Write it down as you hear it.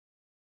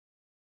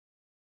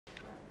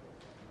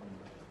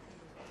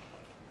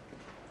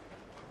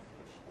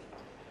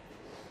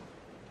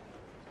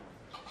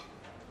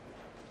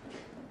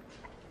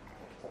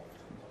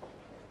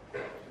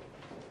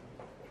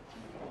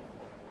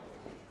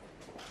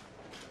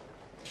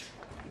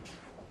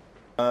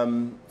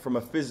From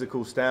a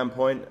physical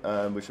standpoint,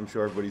 which I'm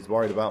sure everybody's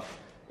worried about,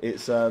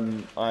 it's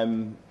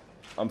I'm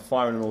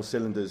firing on all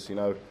cylinders. You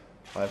know,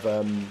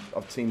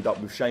 I've teamed up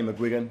with Haye,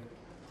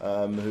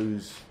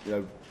 who's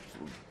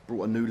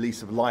brought a new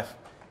lease of life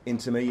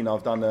into me. You know,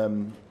 I've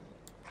done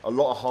a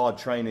lot of hard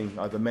training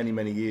over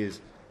many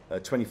years,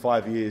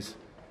 25 years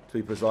to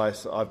be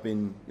precise. I've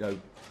been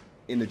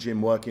in the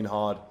gym working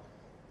hard,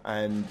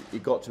 and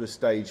it got to a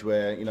stage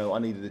where I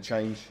needed a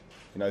change.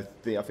 I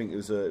think it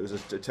was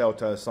a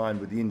telltale sign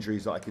with the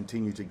injuries that I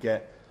continue to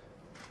get.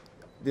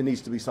 There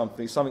needs to be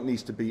something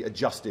needs to be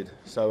adjusted.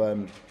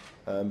 So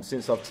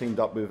since I've teamed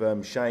up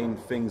with Shane,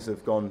 things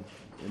have gone,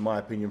 in my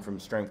opinion, from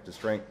strength to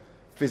strength.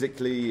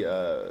 Physically,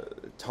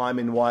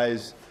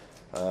 timing-wise,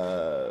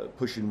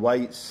 pushing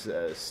weights,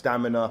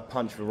 stamina,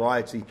 punch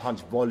variety,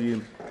 punch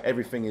volume,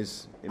 everything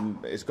is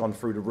gone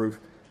through the roof.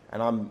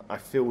 And I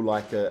feel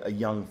like a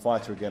young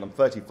fighter again. I'm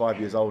 35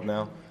 years old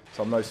now,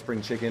 so I'm no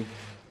spring chicken.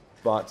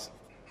 But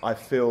I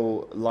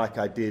feel like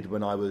I did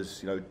when I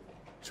was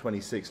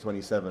 26,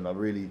 27. I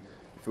really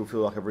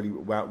feel like I've really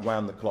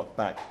wound the clock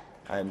back.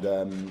 And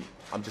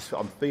I'm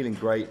feeling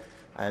great.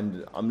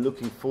 And I'm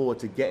looking forward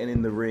to getting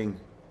in the ring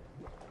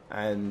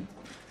and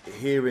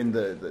hearing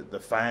the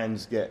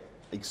fans get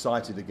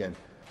excited again.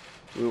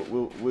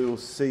 We'll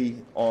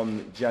see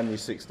on January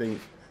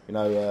 16th,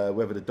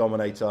 whether the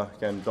Dominator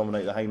can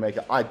dominate the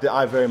Haymaker.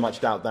 I very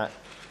much doubt that.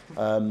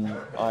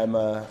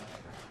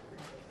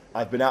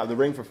 I've been out of the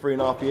ring for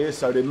 3.5 years,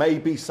 so there may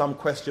be some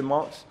question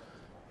marks.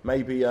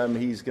 Maybe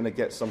he's going to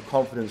get some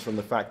confidence from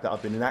the fact that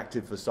I've been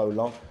inactive for so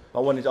long. I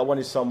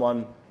wanted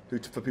someone for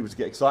people to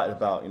get excited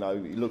about. He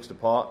looks the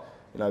part.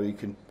 He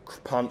can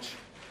punch.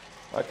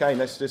 Okay,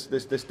 let's do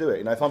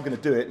it. If I'm going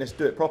to do it, let's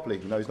do it properly.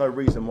 There's no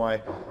reason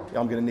why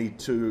I'm going to need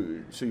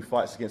two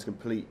fights against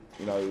complete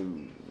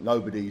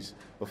nobodies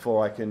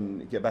before I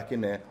can get back in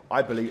there.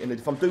 I believe, and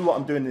if I'm doing what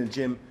I'm doing in the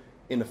gym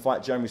in the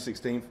fight January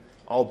 16th,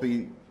 I'll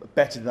be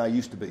better than I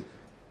used to be.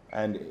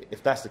 And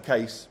if that's the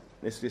case,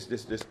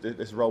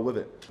 let's roll with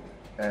it.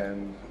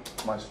 And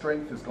my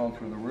strength has gone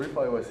through the roof.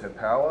 I always had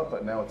power,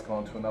 but now it's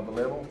gone to another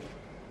level.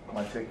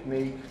 My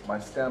technique, my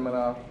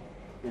stamina,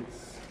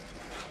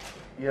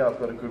 I've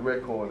got a good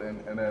record,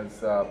 and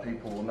as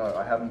people will know,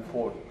 I haven't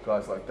fought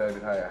guys like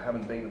David Haye. I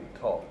haven't been at the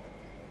top,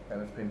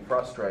 and it's been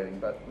frustrating,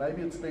 but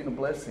maybe it's been a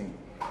blessing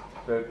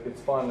that it's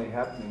finally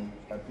happening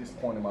at this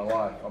point in my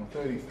life. I'm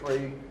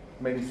 33,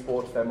 many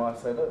sports they might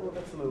say, well,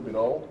 that's a little bit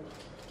old,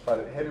 but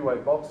at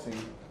heavyweight boxing,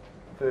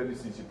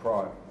 30s is your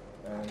prime.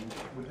 And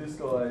with this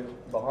guy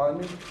behind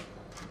me,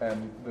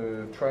 and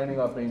the training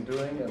I've been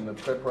doing, and the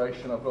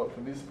preparation I've got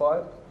for this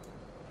fight,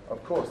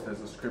 of course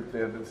there's a script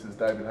there. This is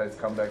David Haye's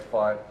comeback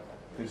fight.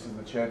 This is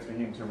the chance for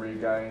him to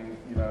regain,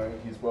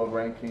 his world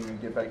ranking and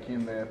get back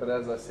in there. But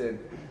as I said,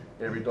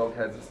 every dog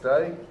has its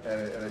day,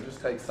 and it just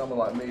takes someone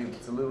like me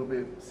that's a little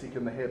bit sick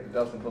in the head, that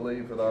doesn't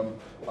believe that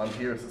I'm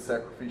here as a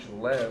sacrificial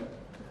lamb,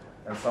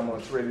 and someone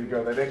that's ready to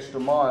go that extra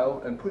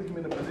mile and put him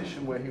in a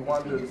position where he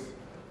wonders,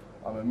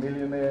 I'm a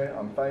millionaire,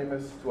 I'm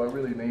famous, do I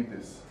really need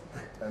this?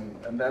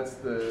 And that's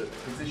the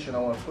position I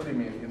want to put him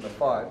in the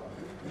fight.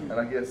 And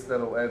I guess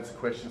that'll answer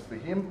questions for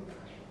him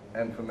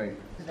and for me.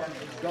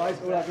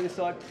 Guys, all over this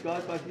side.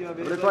 Guys, both of you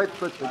over this side.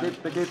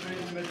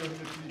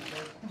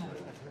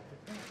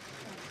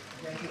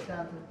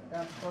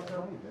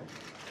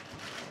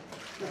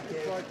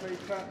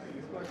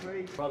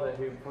 Brother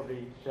who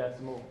probably shares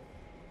some more.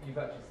 You've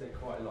actually said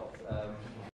quite a lot.